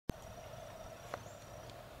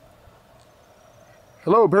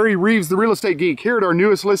Hello, Barry Reeves, the Real Estate Geek, here at our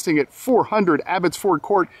newest listing at 400 Abbotsford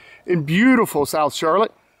Court in beautiful South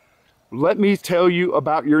Charlotte. Let me tell you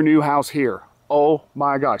about your new house here. Oh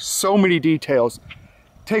my gosh, so many details.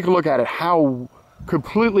 Take a look at it, how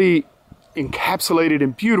completely encapsulated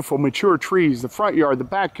in beautiful mature trees, the front yard, the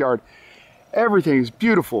backyard, everything is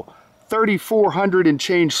beautiful. 3,400 and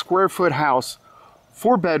change square foot house,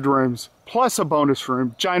 4 bedrooms, plus a bonus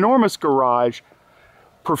room, ginormous garage,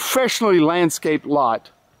 professionally landscaped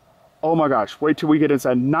lot. Oh my gosh, wait till we get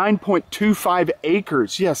inside. 9.25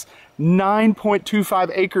 acres. Yes,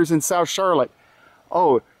 9.25 acres in South Charlotte.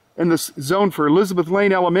 Oh, in this zone for Elizabeth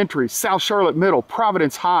Lane Elementary, South Charlotte Middle,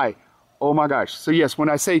 Providence High. Oh my gosh. So yes, when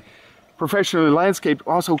I say professionally landscaped,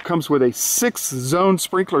 also comes with a 6-zone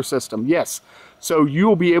sprinkler system. Yes, so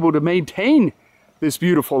you'll be able to maintain this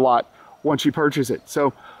beautiful lot once you purchase it.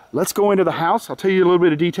 So let's go into the house. I'll tell you a little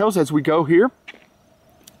bit of details as we go here.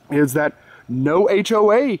 Is that no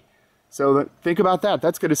HOA. So think about that.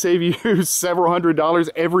 That's going to save you several $100s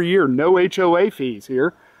every year. No HOA fees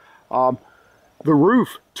here. The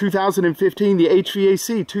roof, 2015. The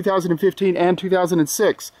HVAC, 2015 and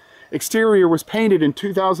 2006. Exterior was painted in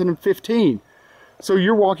 2015. So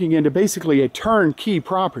you're walking into basically a turnkey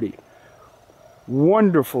property.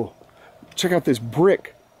 Wonderful. Check out this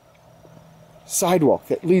brick sidewalk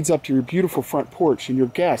that leads up to your beautiful front porch and your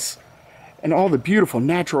guests. And all the beautiful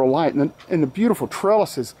natural light and the beautiful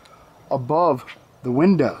trellises above the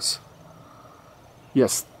windows.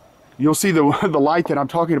 Yes, you'll see the light that I'm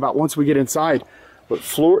talking about once we get inside. But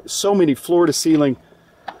so many floor-to-ceiling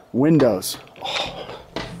windows. Oh.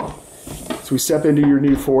 So we step into your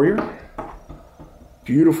new foyer.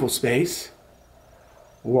 Beautiful space.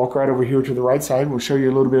 We'll walk right over here to the right side. We'll show you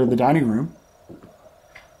a little bit of the dining room.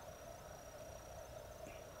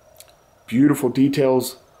 Beautiful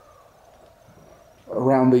details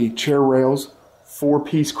around the chair rails,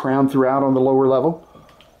 4-piece crown throughout on the lower level.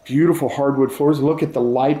 Beautiful hardwood floors. Look at the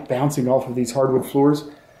light bouncing off of these hardwood floors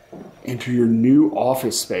into your new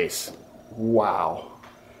office space. Wow.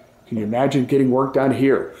 Can you imagine getting work done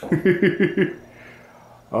here?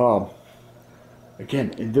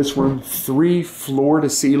 Again, in this room, 3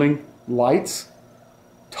 floor-to-ceiling lights.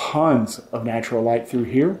 Tons of natural light through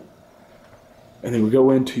here. And then we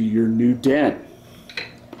go into your new den.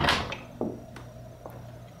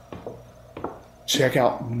 Check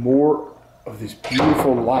out more of this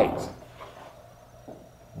beautiful light.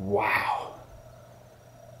 Wow.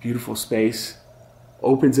 Beautiful space.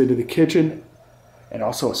 Opens into the kitchen and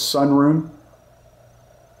also a sunroom.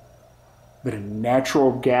 But a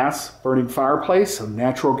natural gas burning fireplace. So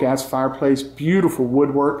natural gas fireplace. Beautiful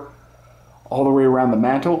woodwork all the way around the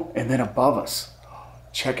mantle. And then above us,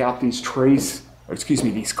 check out these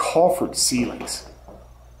these coffered ceilings.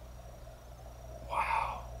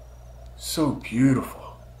 So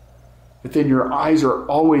beautiful. But then your eyes are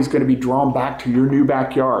always going to be drawn back to your new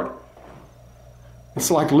backyard. It's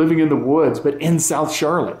like living in the woods, but in South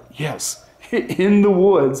Charlotte. Yes, in the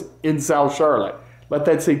woods in South Charlotte. Let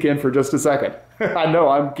that sink in for just a second. I know,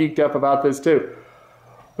 I'm geeked up about this too.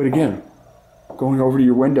 But again, going over to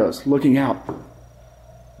your windows, looking out.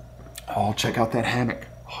 Oh, check out that hammock.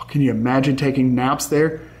 Oh, can you imagine taking naps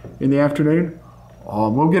there in the afternoon?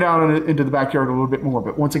 We'll get out into the backyard a little bit more,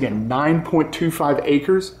 but once again, 9.25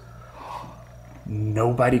 acres.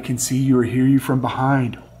 Nobody can see you or hear you from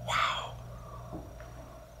behind. Wow.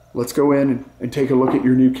 Let's go in and take a look at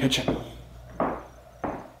your new kitchen.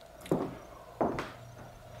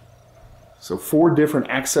 So 4 different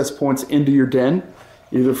access points into your den,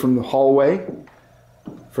 either from the hallway,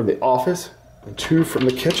 from the office, and 2 from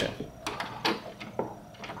the kitchen.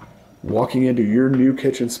 Walking into your new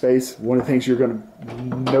kitchen space, one of the things you're going to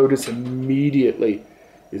notice immediately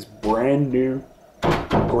is brand new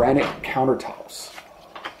granite countertops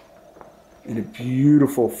and a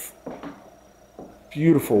beautiful,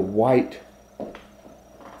 beautiful white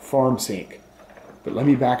farm sink. But let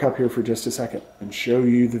me back up here for just a second and show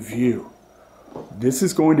you the view. This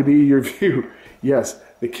is going to be your view. Yes,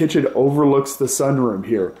 the kitchen overlooks the sunroom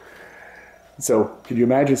here. So, can you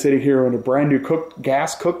imagine sitting here on a brand new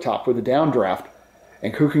gas cooktop with a downdraft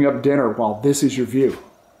and cooking up dinner while this is your view?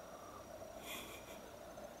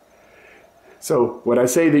 So, when I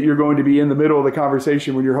say that you're going to be in the middle of the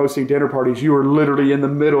conversation when you're hosting dinner parties, you are literally in the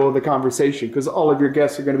middle of the conversation because all of your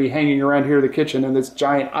guests are going to be hanging around here in the kitchen in this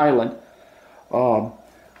giant island.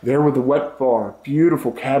 There with the wet bar,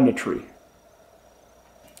 beautiful cabinetry.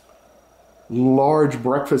 Large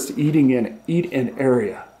breakfast eat-in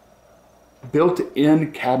area.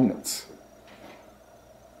 Built-in cabinets.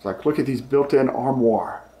 It's like, look at these built-in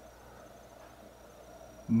armoire.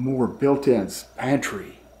 More built-ins,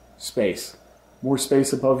 pantry space. more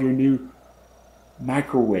space above your new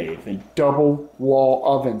microwave and double wall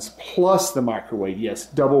ovens plus the microwave. Yes,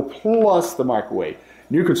 double plus the microwave.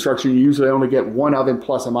 New construction, you usually only get one oven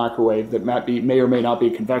plus a microwave that may or may not be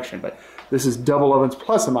convection, but this is double ovens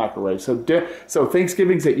plus a microwave. So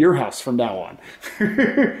Thanksgiving's at your house from now on.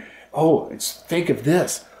 Oh, think of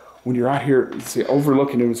this. When you're out here, see,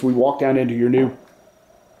 overlooking it as we walk down into your new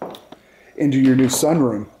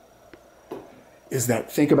sunroom, is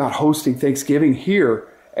that think about hosting Thanksgiving here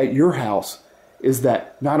at your house, is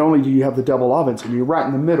that not only do you have the double ovens and you're right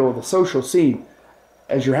in the middle of the social scene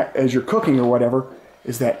as you're cooking or whatever,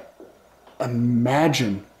 is that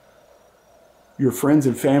imagine your friends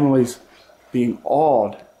and families being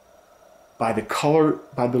awed by the color,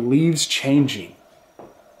 by the leaves changing.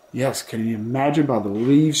 Yes, can you imagine by the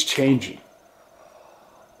leaves changing?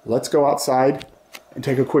 Let's go outside and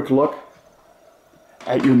take a quick look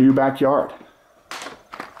at your new backyard.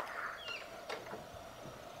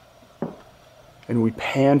 And we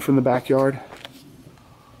pan from the backyard.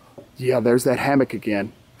 Yeah, there's that hammock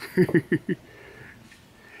again.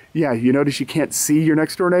 Yeah, you notice you can't see your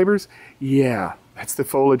next door neighbors? Yeah, that's the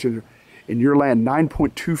foliage in your land.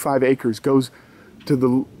 9.25 acres goes to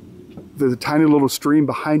the tiny little stream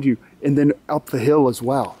behind you and then up the hill as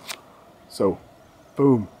well. So,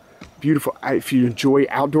 boom, beautiful. If you enjoy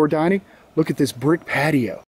outdoor dining, look at this brick patio.